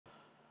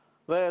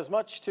There's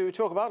much to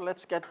talk about.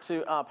 Let's get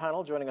to our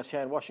panel. Joining us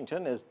here in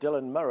Washington is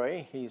Dylan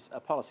Murray. He's a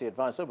policy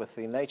advisor with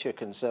the Nature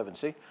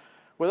Conservancy.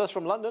 With us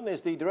from London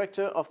is the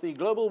director of the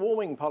Global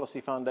Warming Policy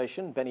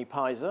Foundation, Benny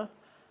Peiser.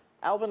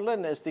 Alvin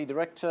Lin is the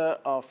director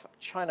of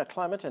China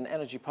Climate and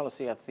Energy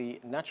Policy at the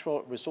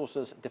Natural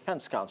Resources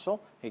Defense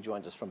Council. He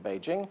joins us from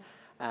Beijing.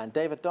 And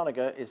David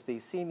Doniger is the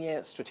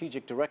senior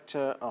strategic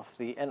director of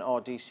the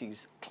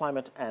NRDC's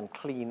Climate and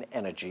Clean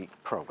Energy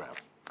Program.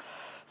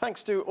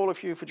 Thanks to all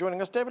of you for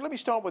joining us. David, let me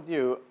start with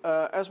you.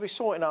 As we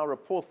saw in our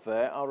report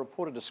there, our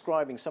reporter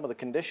describing some of the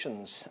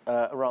conditions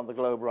around the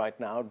globe right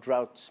now,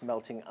 droughts,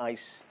 melting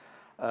ice,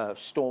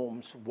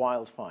 storms,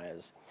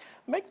 wildfires.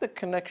 Make the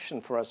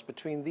connection for us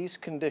between these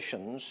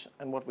conditions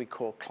and what we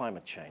call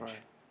climate change. Right.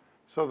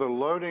 So the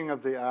loading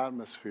of the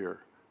atmosphere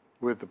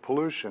with the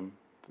pollution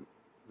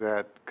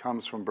that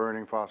comes from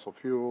burning fossil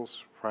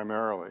fuels,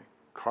 primarily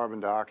carbon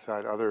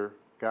dioxide, other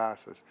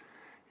gases,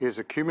 is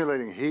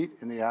accumulating heat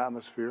in the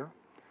atmosphere.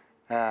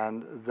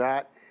 And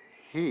that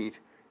heat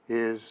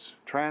is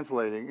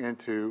translating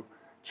into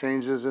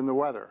changes in the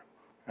weather.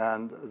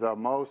 And the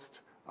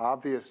most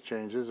obvious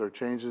changes are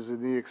changes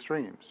in the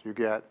extremes. You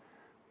get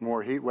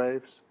more heat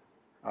waves,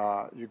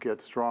 you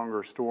get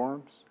stronger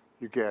storms,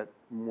 you get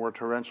more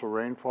torrential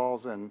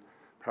rainfalls, and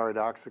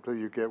paradoxically,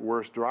 you get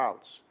worse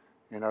droughts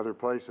in other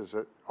places,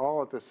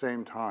 all at the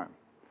same time.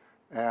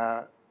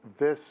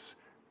 These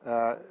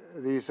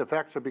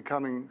effects are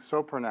becoming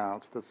so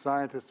pronounced that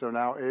scientists are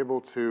now able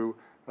to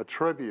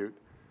attribute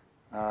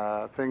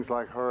things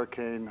like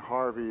Hurricane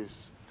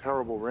Harvey's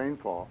terrible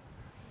rainfall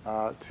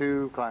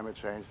to climate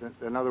change.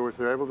 In other words,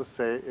 they're able to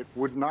say it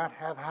would not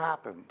have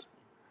happened,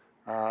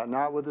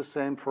 not with the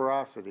same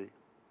ferocity,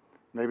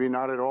 maybe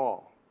not at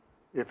all,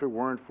 if it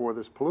weren't for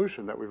this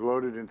pollution that we've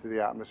loaded into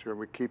the atmosphere and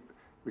we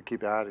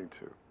keep adding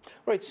to.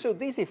 Right, so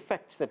these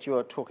effects that you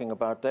are talking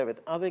about,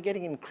 David, are they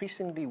getting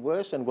increasingly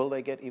worse, and will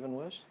they get even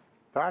worse?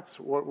 That's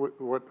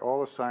what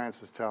all the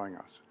science is telling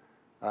us.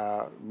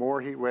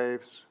 More heat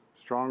waves,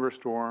 stronger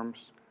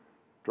storms,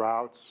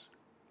 droughts,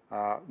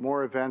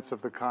 more events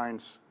of the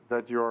kinds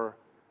that you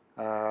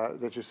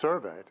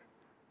surveyed.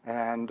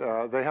 And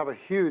they have a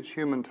huge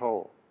human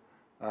toll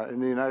in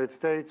the United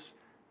States,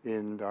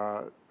 in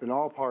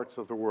all parts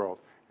of the world,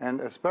 and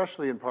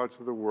especially in parts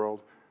of the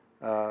world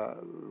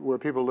where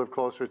people live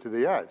closer to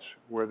the edge,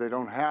 where they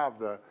don't have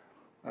the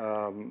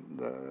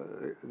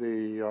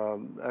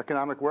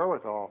economic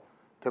wherewithal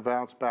to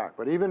bounce back.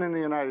 But even in the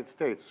United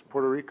States,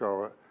 Puerto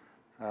Rico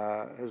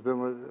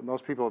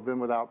most people have been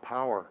without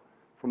power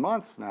for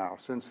months now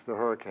since the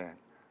hurricane.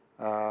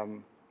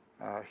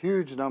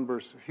 Huge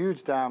numbers,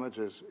 huge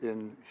damages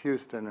in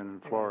Houston and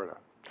in Florida.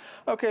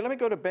 Okay, let me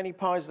go to Benny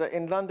Peiser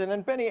in London.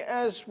 And Benny,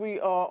 as we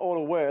are all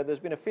aware, there's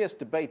been a fierce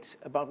debate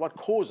about what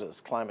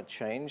causes climate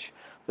change.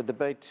 The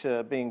debate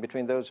being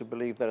between those who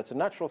believe that it's a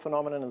natural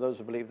phenomenon and those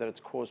who believe that it's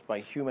caused by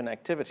human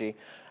activity.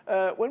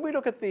 When we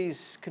look at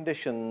these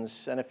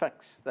conditions and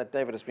effects that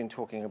David has been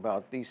talking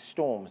about, these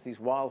storms, these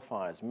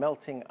wildfires,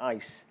 melting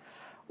ice,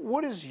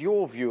 what is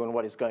your view on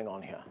what is going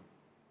on here?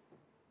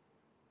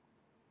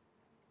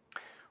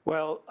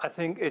 Well, I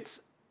think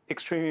it's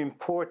extremely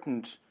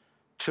important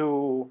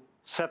to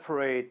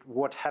separate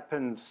what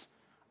happens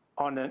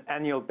on an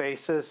annual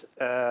basis.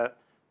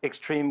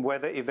 Extreme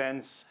weather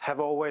events have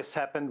always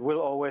happened,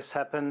 will always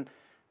happen.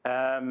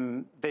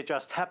 They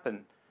just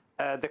happen.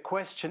 The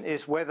question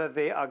is whether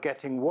they are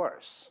getting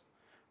worse.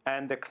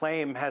 And the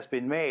claim has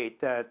been made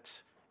that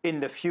in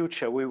the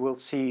future we will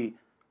see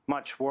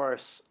much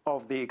worse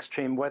of the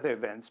extreme weather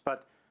events.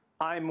 But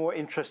I'm more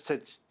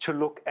interested to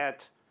look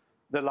at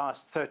the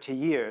last 30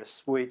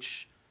 years,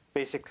 which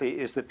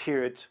basically is the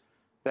period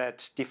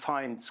that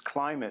defines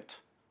climate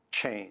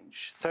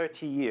change.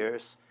 30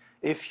 years.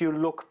 If you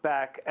look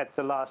back at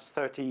the last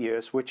 30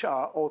 years, which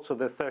are also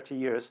the 30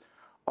 years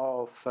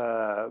of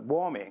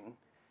warming,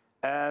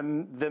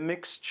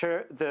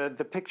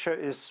 the picture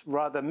is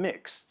rather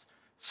mixed.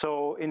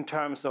 So in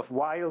terms of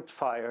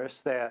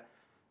wildfires, there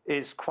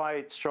is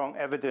quite strong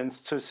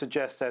evidence to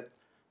suggest that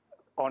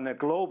on a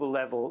global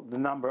level, the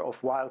number of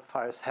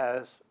wildfires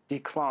has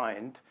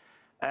declined.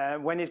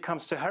 When it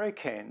comes to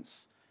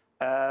hurricanes,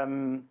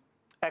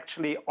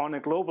 actually, on a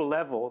global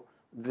level,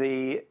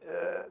 the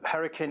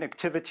hurricane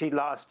activity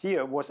last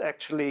year was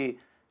actually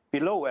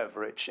below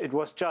average. It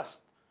was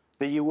just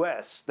the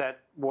US that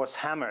was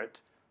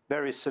hammered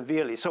very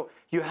severely. So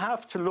you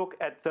have to look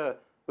at the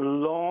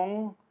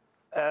long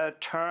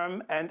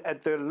term and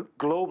at the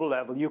global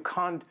level. You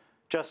can't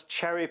just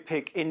cherry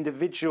pick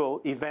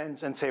individual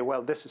events and say,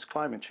 well, this is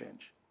climate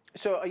change.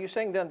 So are you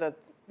saying then that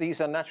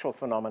these are natural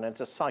phenomena? It's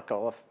a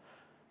cycle of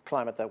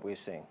climate that we're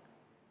seeing?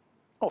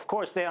 Of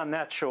course, they are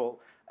natural,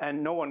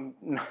 and no one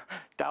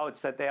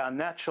doubts that they are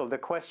natural. The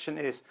question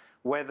is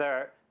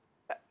whether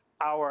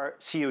our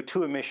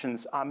CO2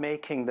 emissions are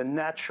making the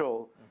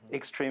natural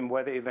extreme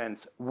weather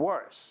events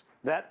worse.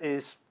 That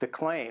is the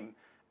claim,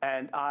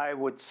 and I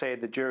would say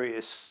the jury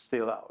is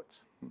still out.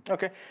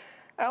 Okay.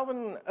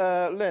 Alvin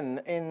Lin,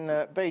 in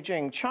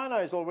Beijing, China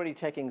is already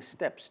taking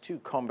steps to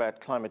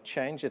combat climate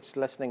change. It's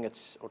lessening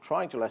or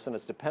trying to lessen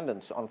its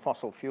dependence on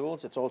fossil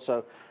fuels. It's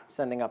also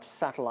sending up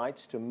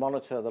satellites to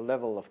monitor the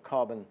level of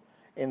carbon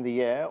in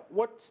the air.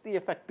 What's the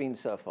effect been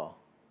so far?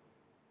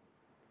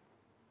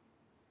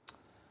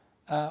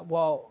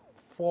 Well,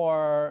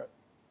 for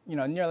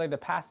nearly the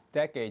past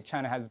decade,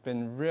 China has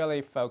been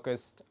really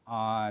focused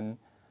on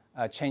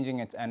changing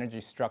its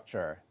energy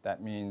structure.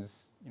 That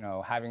means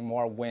having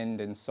more wind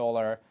and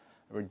solar,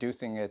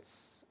 reducing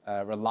its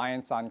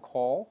reliance on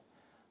coal.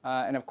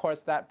 And of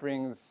course, that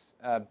brings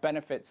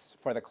benefits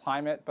for the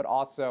climate, but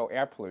also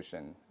air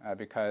pollution,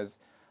 because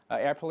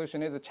air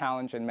pollution is a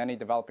challenge in many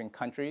developing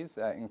countries,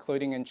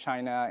 including in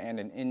China and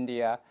in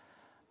India.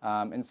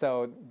 And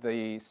so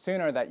the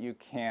sooner that you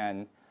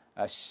can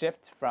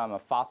shift from a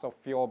fossil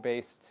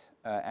fuel-based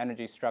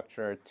energy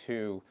structure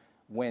to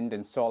wind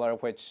and solar,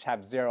 which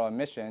have zero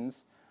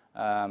emissions,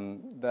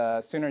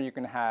 the sooner you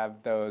can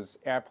have those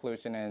air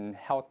pollution and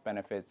health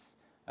benefits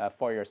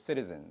for your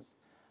citizens.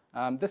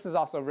 This is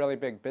also really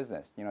big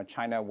business.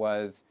 China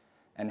was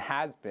and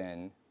has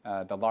been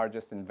the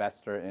largest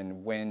investor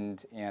in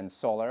wind and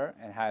solar,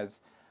 and has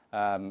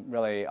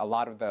really a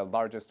lot of the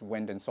largest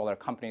wind and solar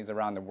companies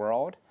around the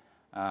world.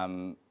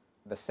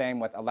 The same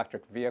with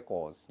electric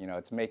vehicles.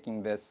 It's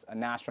making this a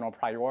national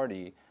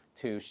priority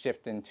to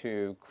shift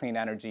into clean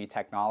energy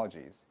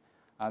technologies.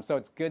 So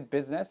it's good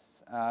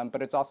business,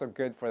 but it's also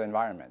good for the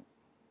environment.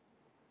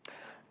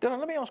 Dylan,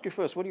 let me ask you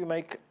first, what do you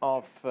make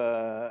of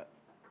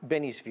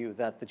Benny's view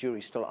that the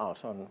jury's still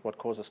out on what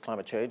causes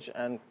climate change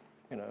and,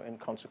 in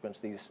consequence,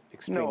 these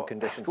extreme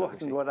conditions? No, that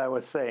wasn't what I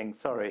was saying,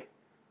 sorry.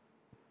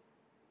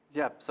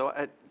 Yeah, so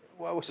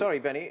well, sorry,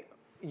 Benny,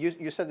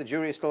 you said the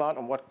jury is still out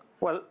on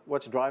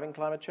what's driving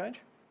climate change?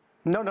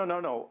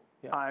 No.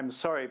 Yeah. I'm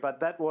sorry, but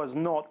that was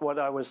not what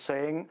I was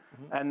saying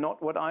and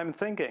not what I'm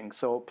thinking.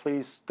 So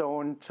please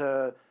don't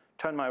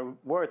turn my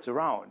words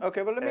around.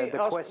 Okay, well, let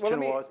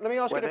me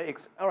ask you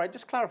all right,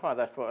 just clarify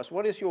that for us.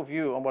 What is your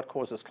view on what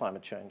causes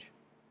climate change?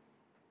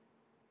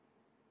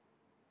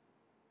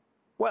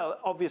 Well,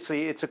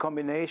 obviously, it's a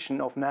combination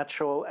of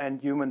natural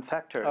and human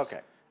factors. Okay.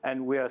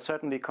 And we are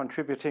certainly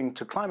contributing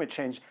to climate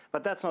change,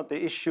 but that's not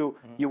the issue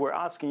you were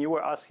asking. You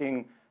were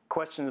asking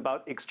questions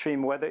about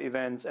extreme weather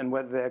events and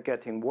whether they're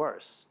getting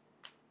worse.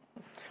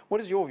 What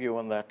is your view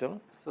on that,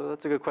 Dylan? So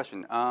that's a good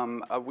question.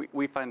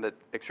 We find that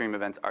extreme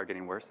events are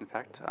getting worse, in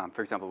fact.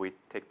 For example, we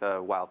take the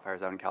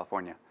wildfires out in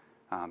California.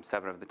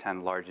 7 of the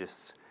 10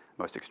 largest,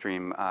 most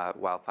extreme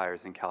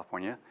wildfires in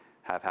California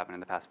have happened in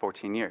the past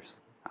 14 years.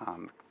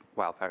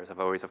 Wildfires have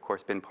always, of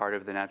course, been part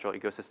of the natural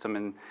ecosystem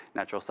and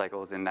natural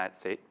cycles in that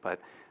state, but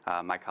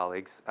my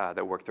colleagues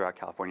that work throughout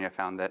California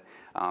found that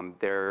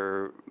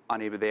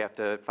they have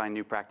to find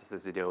new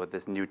practices to deal with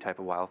this new type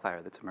of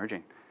wildfire that's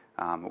emerging.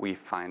 We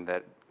find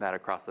that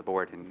across the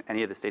board in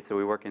any of the states that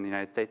we work in the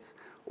United States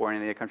or in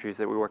any of the countries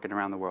that we work in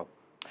around the world.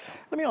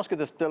 Let me ask you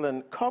this,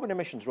 Dylan. Carbon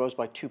emissions rose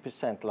by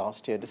 2%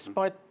 last year,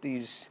 despite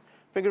these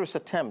vigorous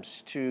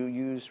attempts to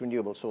use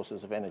renewable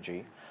sources of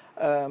energy.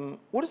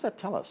 What does that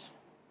tell us?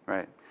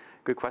 Right.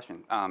 Good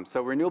question.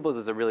 So renewables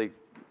is a really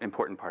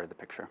important part of the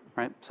picture,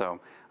 right? So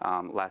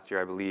last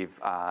year, I believe,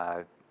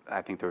 I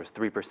think there was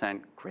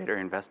 3% greater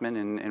investment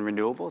in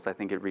renewables. I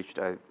think it reached,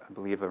 I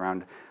believe,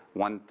 around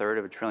 $1/3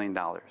 of $1 trillion.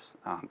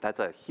 That's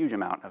a huge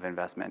amount of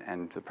investment,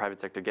 and the private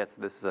sector gets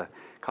this is a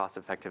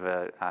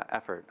cost-effective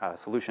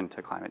solution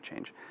to climate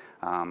change.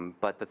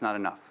 But that's not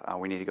enough.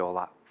 We need to go a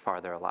lot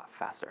farther, a lot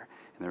faster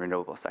in the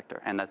renewable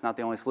sector. And that's not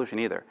the only solution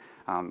either.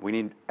 We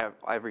need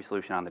every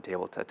solution on the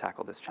table to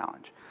tackle this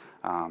challenge.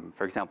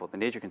 For example, the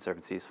Nature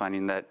Conservancy is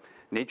finding that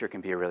nature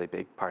can be a really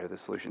big part of the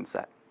solution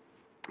set.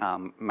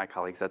 My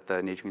colleagues at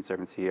the Nature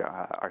Conservancy,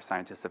 our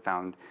scientists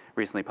have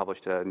recently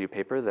published a new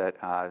paper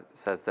that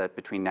says that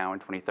between now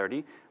and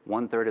 2030,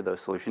 1/3 of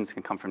those solutions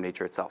can come from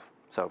nature itself.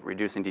 So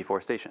reducing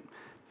deforestation,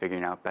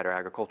 figuring out better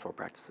agricultural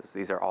practices.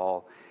 These are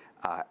all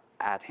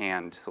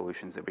at-hand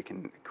solutions that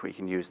we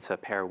can use to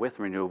pair with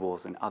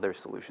renewables and other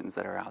solutions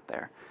that are out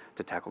there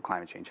to tackle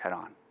climate change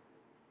head-on.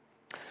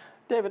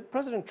 David,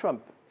 President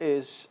Trump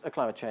is a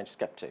climate change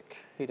skeptic.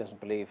 He doesn't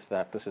believe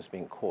that this is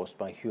being caused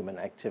by human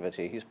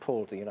activity. He's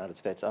pulled the United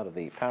States out of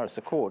the Paris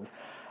Accord.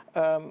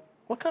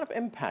 What kind of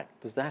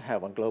impact does that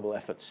have on global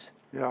efforts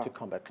to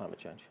combat climate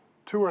change?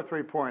 2 or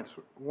 3 points.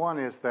 One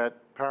is that,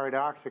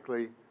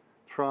 paradoxically,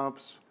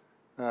 Trump's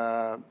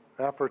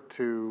effort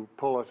to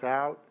pull us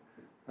out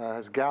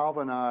has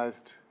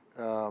galvanized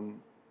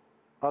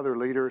other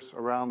leaders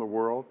around the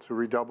world to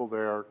redouble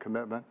their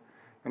commitment,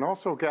 and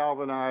also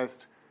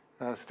galvanized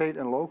state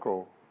and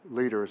local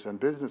leaders and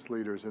business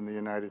leaders in the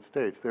United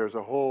States. There's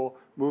a whole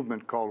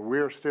movement called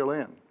We're Still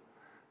In.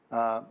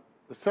 The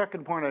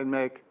second point I'd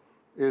make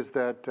is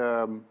that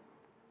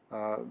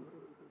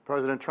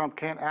President Trump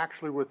can't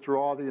actually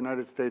withdraw the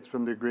United States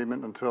from the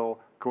agreement until,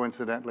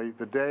 coincidentally,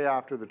 the day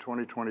after the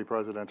 2020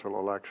 presidential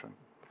election.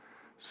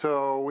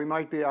 So we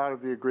might be out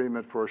of the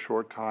agreement for a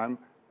short time.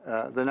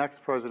 The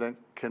next president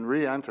can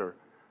re-enter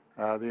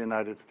the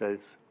United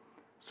States.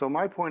 So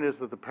my point is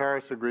that the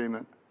Paris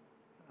Agreement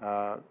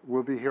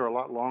will be here a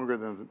lot longer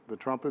than the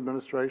Trump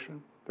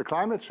administration. The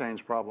climate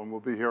change problem will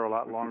be here a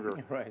lot longer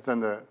Right. than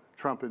the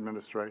Trump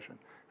administration.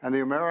 And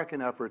the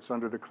American efforts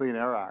under the Clean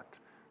Air Act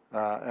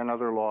and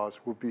other laws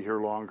will be here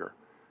longer.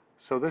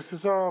 So this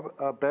is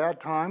a bad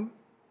time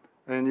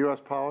in U.S.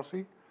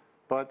 policy,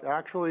 but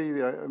actually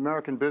the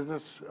American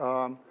business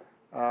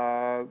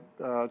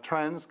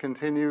trends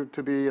continue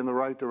to be in the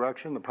right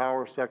direction. The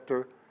power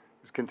sector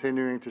is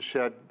continuing to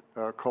shed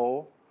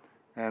coal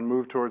and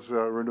move towards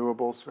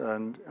renewables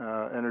and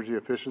energy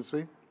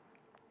efficiency.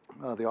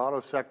 The auto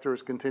sector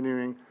is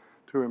continuing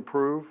to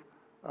improve,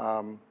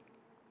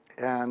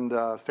 and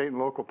state and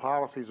local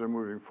policies are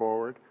moving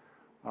forward.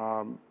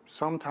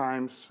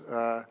 Sometimes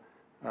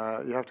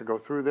you have to go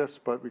through this,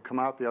 but we come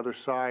out the other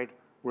side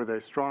with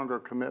a stronger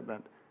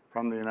commitment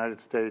from the United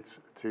States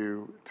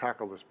to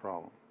tackle this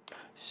problem.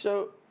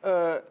 So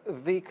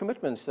the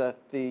commitments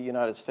that the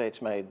United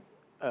States made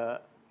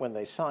when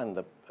they signed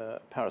the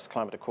Paris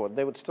Climate Accord,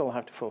 they would still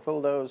have to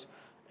fulfill those,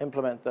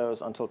 implement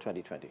those until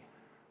 2020.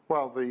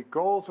 Well, the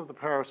goals of the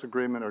Paris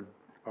Agreement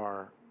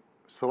are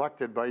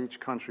selected by each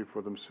country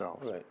for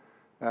themselves.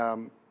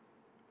 Right.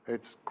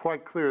 It's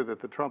quite clear that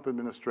the Trump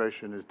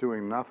administration is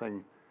doing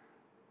nothing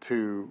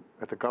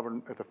at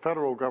the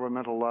federal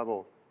governmental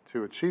level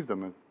to achieve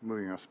them and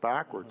moving us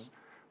backwards.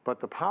 But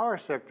the power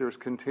sector is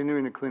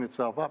continuing to clean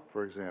itself up,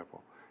 for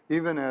example.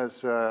 Even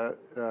as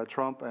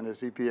Trump and his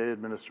EPA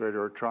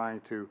administrator are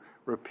trying to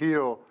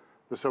repeal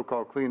the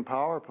so-called Clean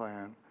Power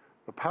Plan,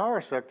 the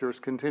power sector is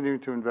continuing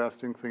to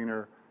invest in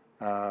cleaner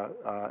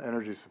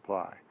energy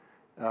supply.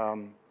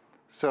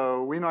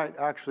 So we might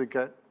actually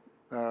get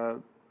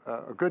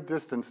a good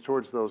distance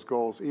towards those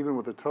goals, even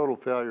with the total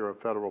failure of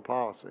federal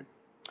policy.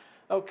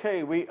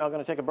 Okay, we are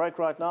going to take a break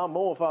right now.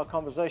 More of our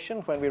conversation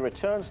when we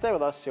return. Stay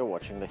with us. You're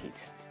watching The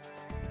Heat.